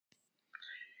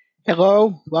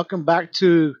Hello, welcome back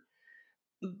to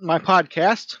my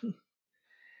podcast.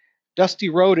 Dusty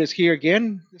Road is here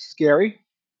again. This is Gary.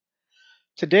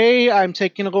 Today I'm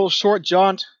taking a little short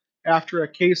jaunt after a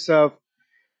case of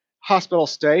hospital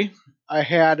stay. I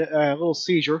had a little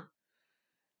seizure.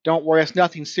 Don't worry, it's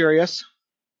nothing serious.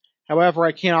 However,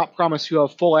 I cannot promise you a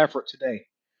full effort today.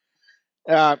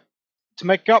 Uh, to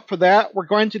make up for that, we're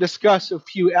going to discuss a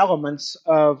few elements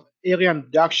of alien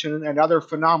abduction and other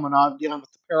phenomena dealing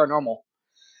with the paranormal.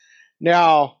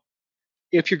 Now,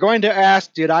 if you're going to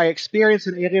ask, did I experience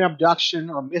an alien abduction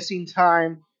or missing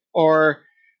time or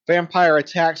vampire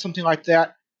attack, something like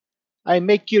that, I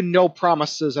make you no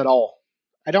promises at all.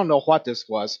 I don't know what this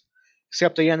was,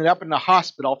 except they ended up in the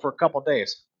hospital for a couple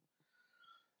days.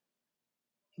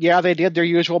 Yeah, they did their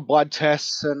usual blood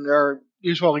tests and their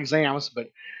usual exams, but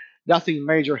nothing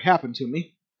major happened to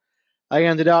me. I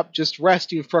ended up just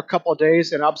resting for a couple of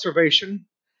days in observation,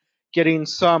 getting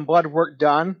some blood work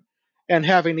done, and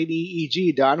having an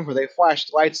EEG done where they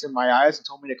flashed lights in my eyes and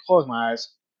told me to close my eyes.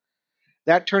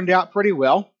 That turned out pretty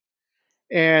well,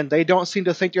 and they don't seem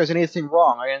to think there's anything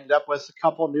wrong. I ended up with a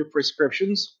couple new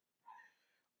prescriptions,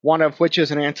 one of which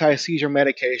is an anti seizure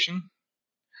medication,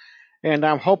 and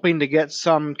I'm hoping to get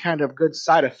some kind of good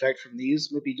side effect from these.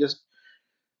 Maybe just,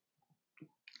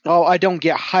 oh, I don't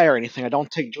get high or anything, I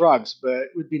don't take drugs, but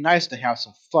it would be nice to have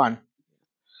some fun.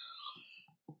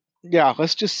 Yeah,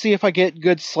 let's just see if I get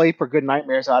good sleep or good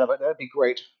nightmares out of it. That'd be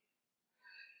great.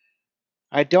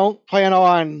 I don't plan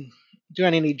on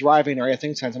doing any driving or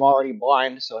anything since I'm already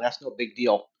blind, so that's no big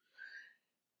deal.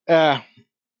 Uh,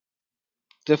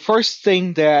 the first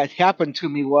thing that happened to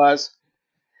me was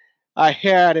I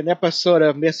had an episode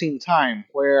of Missing Time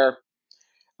where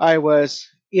I was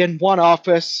in one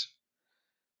office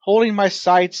holding my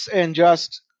sights and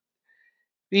just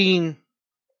being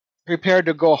prepared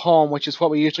to go home, which is what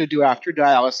we usually do after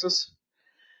dialysis.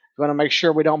 We want to make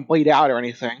sure we don't bleed out or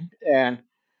anything. And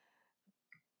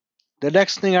the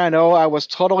next thing I know, I was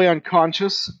totally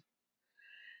unconscious.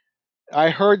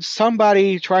 I heard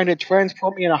somebody trying to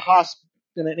transport me in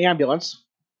an ambulance.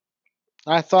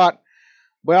 I thought,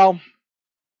 well,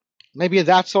 maybe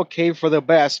that's okay for the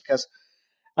best because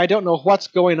I don't know what's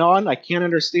going on. I can't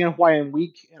understand why I'm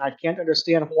weak, and I can't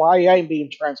understand why I'm being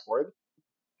transported.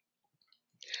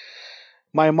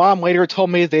 My mom later told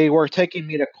me they were taking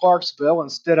me to Clarksville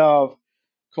instead of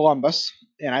Columbus,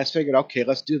 and I figured, okay,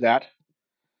 let's do that.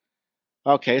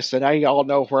 Okay, so now you all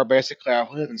know where basically I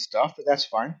live and stuff, but that's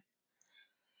fine.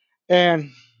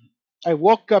 And I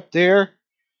woke up there.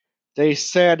 They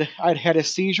said I'd had a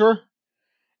seizure,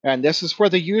 and this is where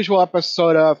the usual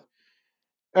episode of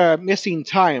missing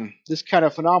time, this kind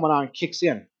of phenomenon kicks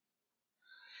in.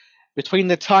 Between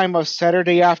the time of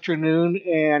Saturday afternoon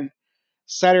and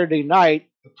Saturday night,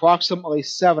 approximately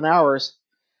 7 hours,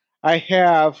 I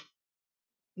have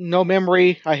no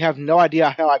memory. I have no idea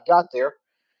how I got there.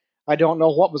 I don't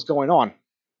know what was going on.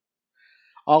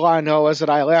 All I know is that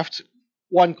I left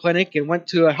one clinic and went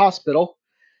to a hospital,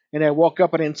 and I woke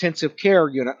up in an intensive care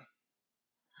unit.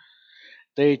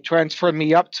 They transferred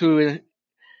me up to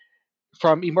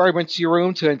from emergency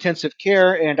room to intensive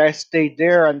care, and I stayed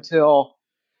there until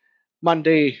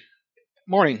Monday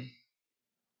morning.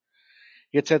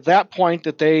 It's at that point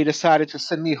that they decided to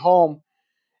send me home,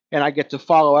 and I get to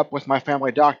follow up with my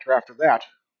family doctor after that.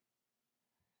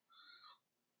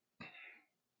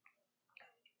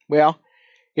 Well,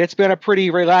 it's been a pretty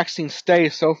relaxing stay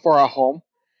so far at home.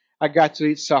 I got to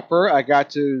eat supper. I got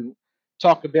to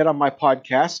talk a bit on my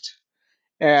podcast,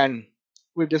 and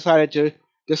we've decided to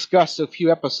discuss a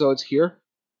few episodes here.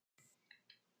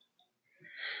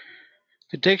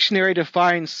 The dictionary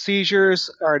defines seizures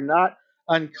are not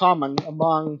uncommon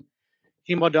among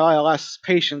hemodialysis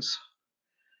patients.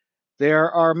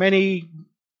 There are many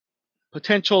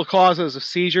potential causes of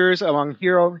seizures among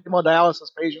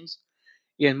hemodialysis patients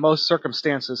in most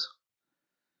circumstances.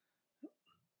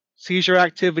 Seizure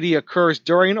activity occurs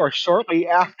during or shortly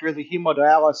after the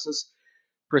hemodialysis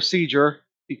procedure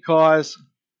because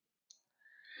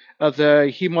of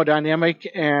the hemodynamic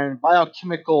and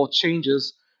biochemical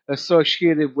changes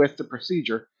associated with the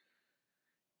procedure.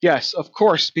 Yes, of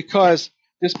course, because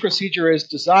this procedure is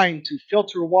designed to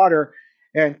filter water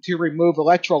and to remove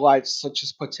electrolytes such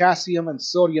as potassium and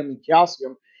sodium and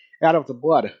calcium out of the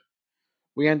blood.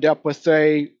 We end up with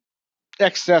a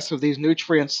excess of these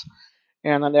nutrients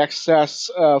and an excess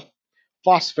of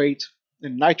phosphate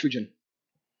and nitrogen.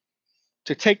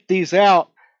 To take these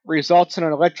out results in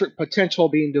an electric potential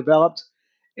being developed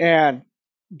and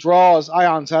draws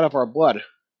ions out of our blood.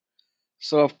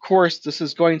 So, of course, this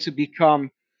is going to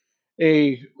become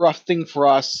a rough thing for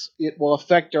us. It will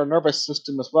affect our nervous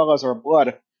system as well as our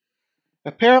blood.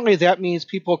 Apparently, that means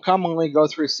people commonly go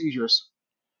through seizures.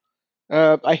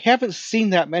 I haven't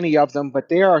seen that many of them, but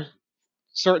they are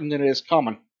certain that it is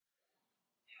common.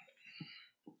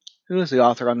 Who is the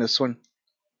author on this one?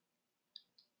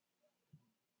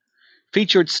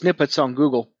 Featured snippets on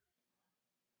Google.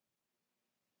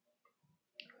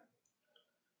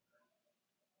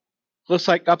 Looks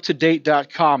like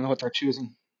UpToDate.com is what they're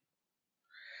choosing.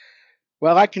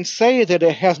 Well, I can say that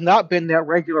it has not been that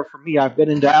regular for me. I've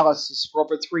been in Dallas for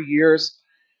over 3 years,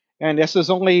 and this is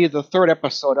only the third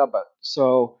episode of it.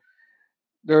 So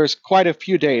there's quite a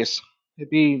few days. It'd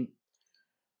be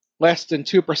less than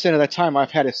 2% of the time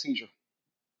I've had a seizure.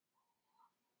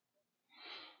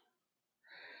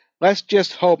 Let's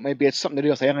just hope maybe it's something to do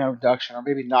with alien abduction, or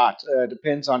maybe not.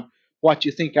 Depends on what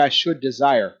you think I should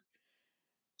desire.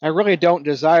 I really don't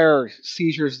desire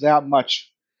seizures that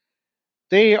much.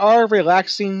 They are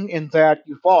relaxing in that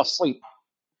you fall asleep,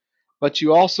 but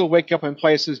you also wake up in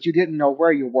places you didn't know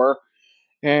where you were,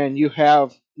 and you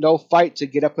have no fight to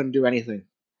get up and do anything.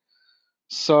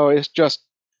 So it's just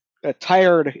a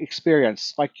tired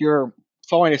experience, like you're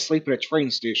falling asleep at a train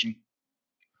station.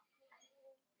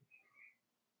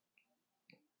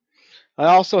 I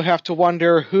also have to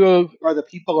wonder who are the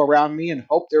people around me and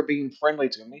hope they're being friendly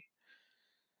to me.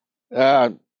 Uh,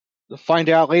 to find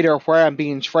out later where I'm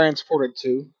being transported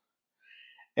to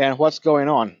and what's going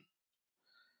on.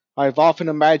 I've often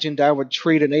imagined I would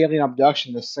treat an alien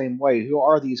abduction the same way. Who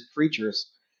are these creatures?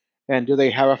 And do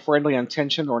they have a friendly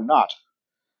intention or not?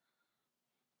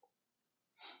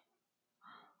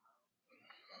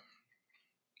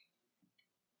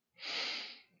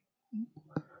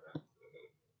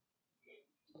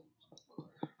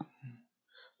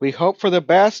 We hope for the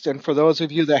best, and for those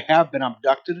of you that have been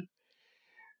abducted,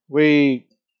 we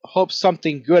hope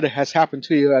something good has happened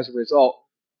to you as a result.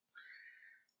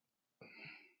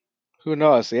 Who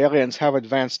knows? The aliens have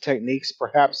advanced techniques.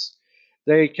 Perhaps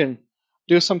they can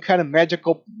do some kind of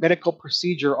magical medical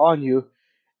procedure on you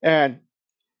and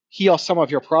heal some of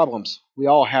your problems. We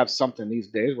all have something these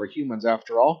days. We're humans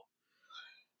after all.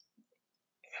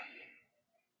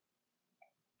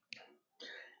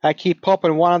 I keep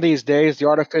hoping one of these days the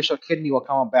artificial kidney will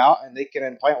come about and they can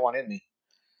implant one in me.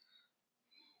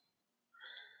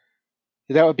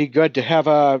 That would be good to have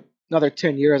another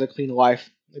 10 years of clean life.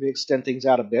 Maybe extend things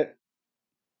out a bit.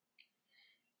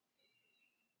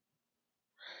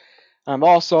 I'm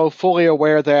also fully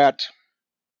aware that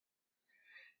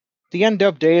the end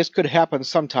of days could happen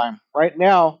sometime. Right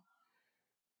now,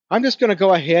 I'm just going to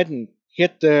go ahead and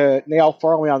hit the nail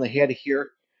firmly on the head here.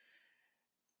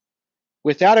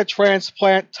 Without a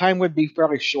transplant, time would be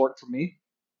fairly short for me.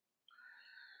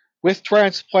 With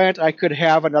transplant, I could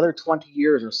have another 20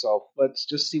 years or so. Let's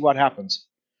just see what happens.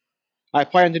 I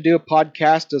plan to do a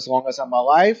podcast as long as I'm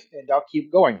alive, and I'll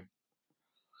keep going.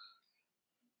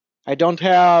 I don't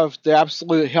have the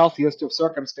absolute healthiest of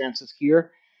circumstances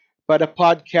here, but a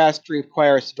podcast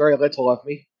requires very little of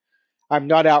me. I'm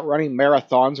not out running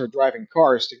marathons or driving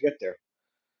cars to get there.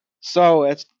 So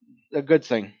it's a good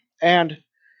thing. And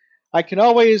I can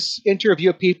always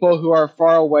interview people who are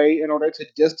far away in order to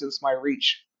distance my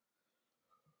reach.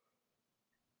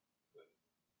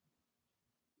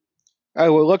 I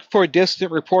will look for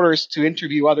distant reporters to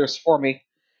interview others for me.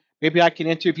 Maybe I can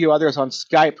interview others on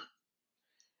Skype.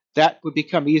 That would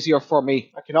become easier for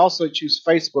me. I can also choose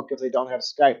Facebook if they don't have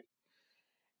Skype.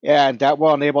 And that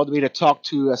will enable me to talk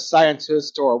to a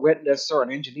scientist or a witness or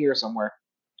an engineer somewhere.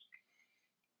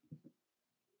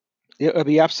 It would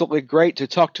be absolutely great to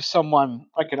talk to someone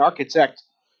like an architect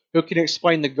who can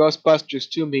explain the Ghostbusters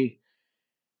to me.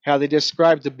 How they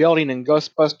described the building in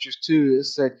Ghostbusters 2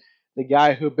 is that the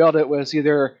guy who built it was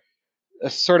either a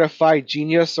certified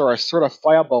genius or a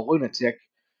certifiable lunatic.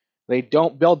 They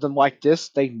don't build them like this.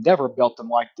 They never built them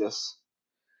like this.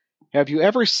 Have you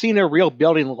ever seen a real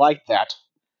building like that?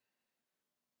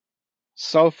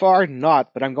 So far,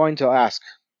 not, but I'm going to ask.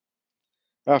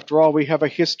 After all, we have a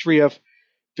history of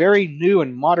very new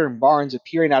and modern barns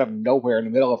appearing out of nowhere in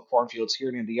the middle of cornfields here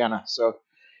in Indiana. So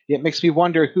it makes me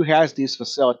wonder who has these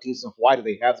facilities and why do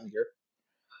they have them here.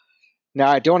 Now,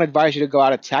 I don't advise you to go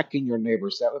out attacking your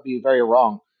neighbors. That would be very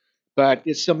wrong. But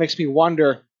it still makes me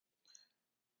wonder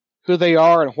who they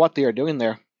are and what they are doing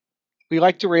there. We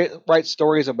like to write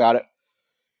stories about it.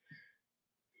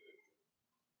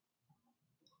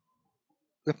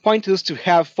 The point is to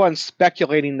have fun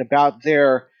speculating about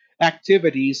their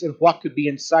activities and what could be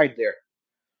inside there.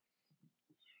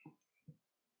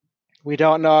 We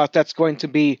don't know if that's going to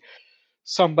be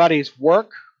somebody's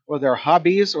work or their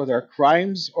hobbies or their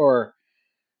crimes, or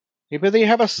maybe they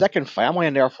have a second family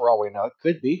in there for all we know. It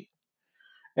could be.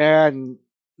 And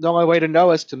the only way to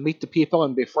know is to meet the people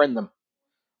and befriend them.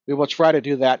 We will try to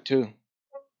do that too.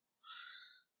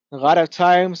 A lot of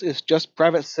times it's just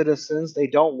private citizens. They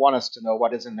don't want us to know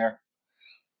what is in there.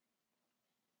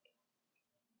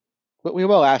 But we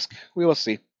will ask. We will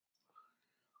see.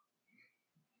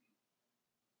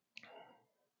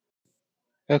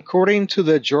 According to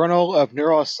the Journal of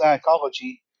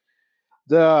Neuropsychology,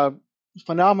 the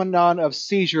phenomenon of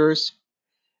seizures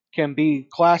can be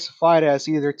classified as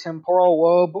either temporal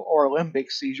lobe or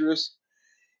limbic seizures.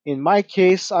 In my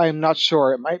case, I'm not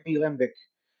sure. It might be limbic.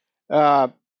 Uh,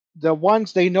 the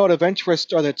ones they note of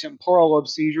interest are the temporal lobe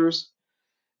seizures,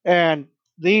 and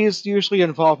these usually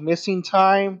involve missing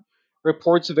time,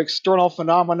 reports of external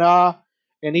phenomena,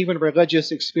 and even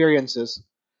religious experiences.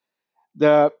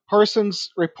 The persons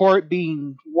report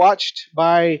being watched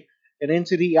by an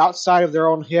entity outside of their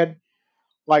own head,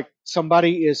 like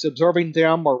somebody is observing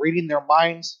them or reading their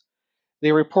minds.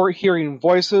 They report hearing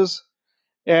voices,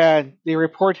 and they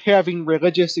report having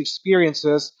religious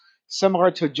experiences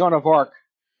similar to Joan of Arc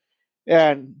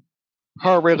and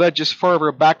her religious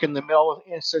fervor back in the middle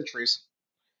centuries.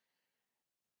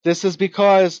 This is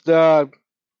because the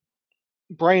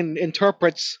brain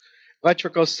interprets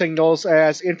electrical signals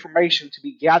as information to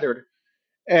be gathered,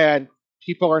 and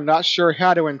people are not sure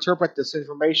how to interpret this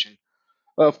information.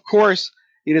 Of course,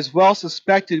 it is well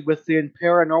suspected within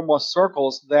paranormal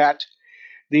circles that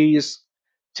these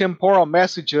temporal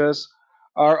messages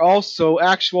are also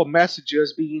actual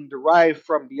messages being derived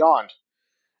from beyond,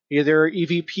 either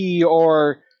EVP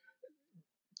or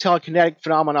telekinetic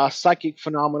phenomena, psychic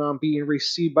phenomenon being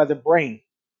received by the brain.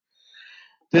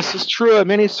 This is true in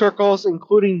many circles,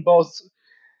 including both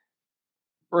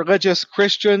religious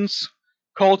Christians,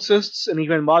 cultists, and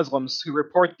even Muslims who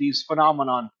report these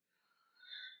phenomenon.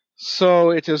 So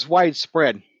it is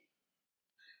widespread.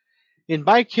 In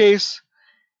my case,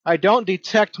 I don't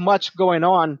detect much going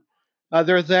on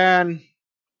other than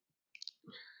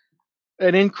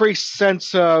an increased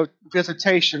sense of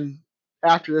visitation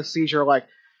after the seizure, like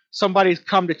somebody's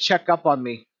come to check up on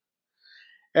me.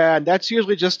 And that's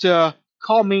usually just a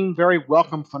calming, very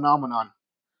welcome phenomenon.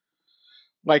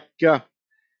 Like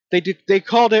they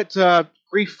called it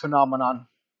grief phenomenon,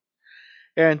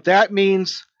 and that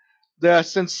means the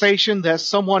sensation that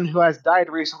someone who has died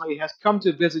recently has come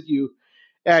to visit you,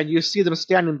 and you see them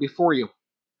standing before you.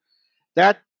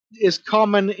 That is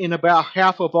common in about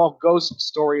half of all ghost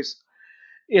stories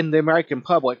in the American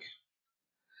public.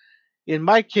 In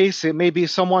my case, it may be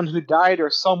someone who died or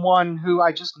someone who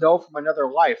I just know from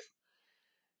another life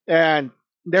and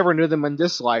never knew them in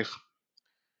this life.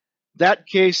 That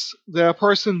case, the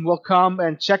person will come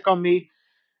and check on me.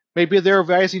 Maybe they're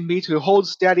advising me to hold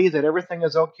steady, that everything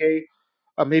is okay.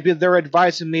 Or maybe they're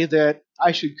advising me that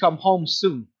I should come home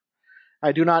soon.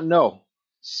 I do not know.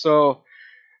 So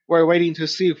we're waiting to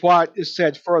see what is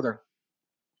said further.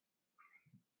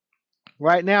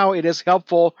 Right now, it is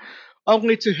helpful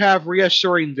only to have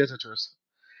reassuring visitors.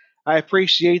 I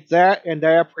appreciate that, and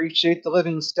I appreciate the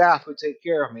living staff who take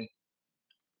care of me.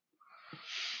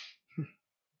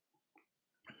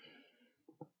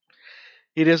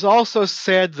 It is also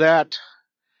said that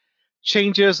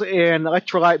changes in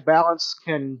electrolyte balance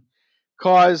can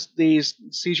cause these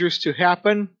seizures to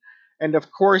happen, and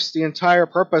of course, the entire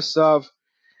purpose of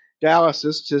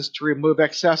dialysis is to remove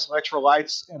excess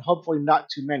electrolytes and hopefully not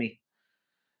too many.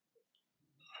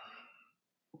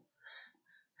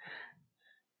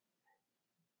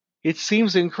 It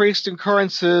seems increased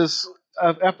occurrences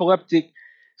of epileptic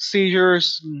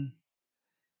seizures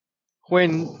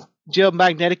when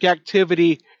geomagnetic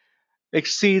activity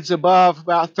exceeds above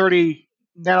about 30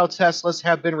 nanoteslas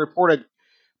have been reported,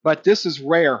 but this is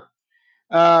rare.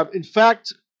 In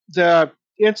fact, the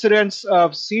incidence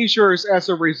of seizures as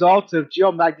a result of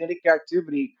geomagnetic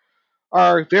activity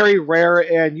are very rare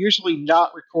and usually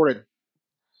not recorded.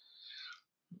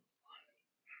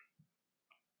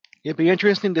 It'd be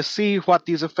interesting to see what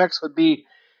these effects would be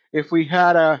if we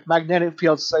had a magnetic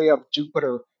field, say, of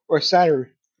Jupiter or Saturn.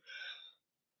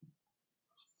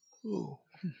 Ooh.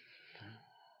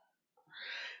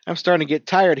 I'm starting to get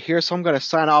tired here, so I'm going to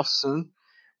sign off soon.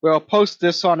 We'll post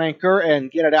this on Anchor and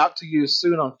get it out to you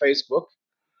soon on Facebook.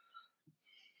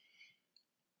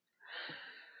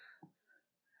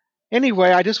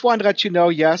 Anyway, I just wanted to let you know,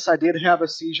 yes, I did have a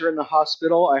seizure in the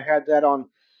hospital. I had that on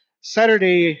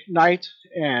Saturday night,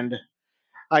 and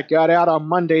I got out on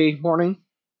Monday morning.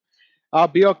 I'll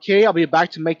be okay. I'll be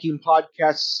back to making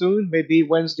podcasts soon, maybe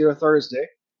Wednesday or Thursday.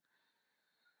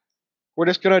 We're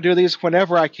just going to do these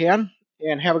whenever I can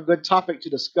and have a good topic to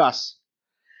discuss.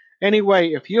 Anyway,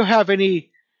 if you have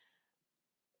any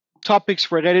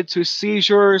topics related to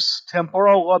seizures,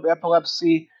 temporal lobe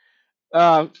epilepsy,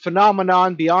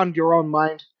 phenomenon beyond your own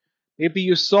mind. Maybe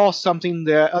you saw something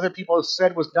that other people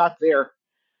said was not there.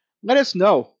 Let us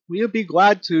know. We'll be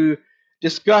glad to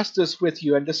discuss this with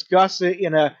you and discuss it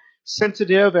in a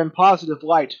sensitive and positive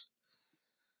light.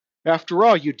 After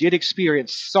all, you did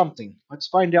experience something. Let's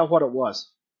find out what it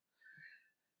was.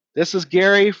 This is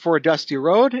Gary for Dusty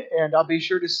Road, and I'll be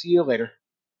sure to see you later.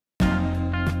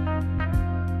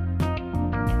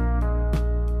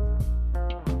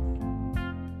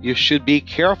 You should be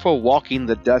careful walking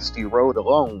the dusty road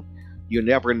alone. You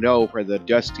never know where the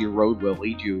dusty road will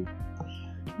lead you.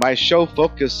 My show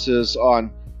focuses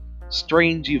on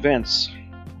strange events,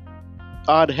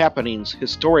 odd happenings,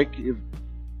 historic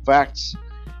facts,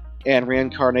 and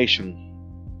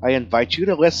reincarnation. I invite you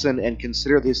to listen and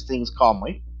consider these things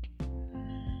calmly.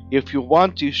 If you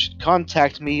want, you should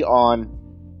contact me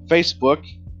on Facebook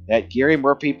at Gary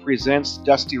Murphy Presents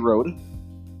Dusty Road,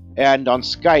 and on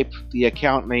Skype, the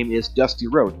account name is Dusty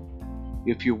Road.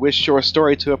 If you wish your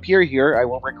story to appear here, I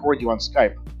will record you on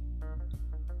Skype.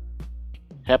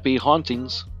 Happy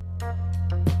hauntings.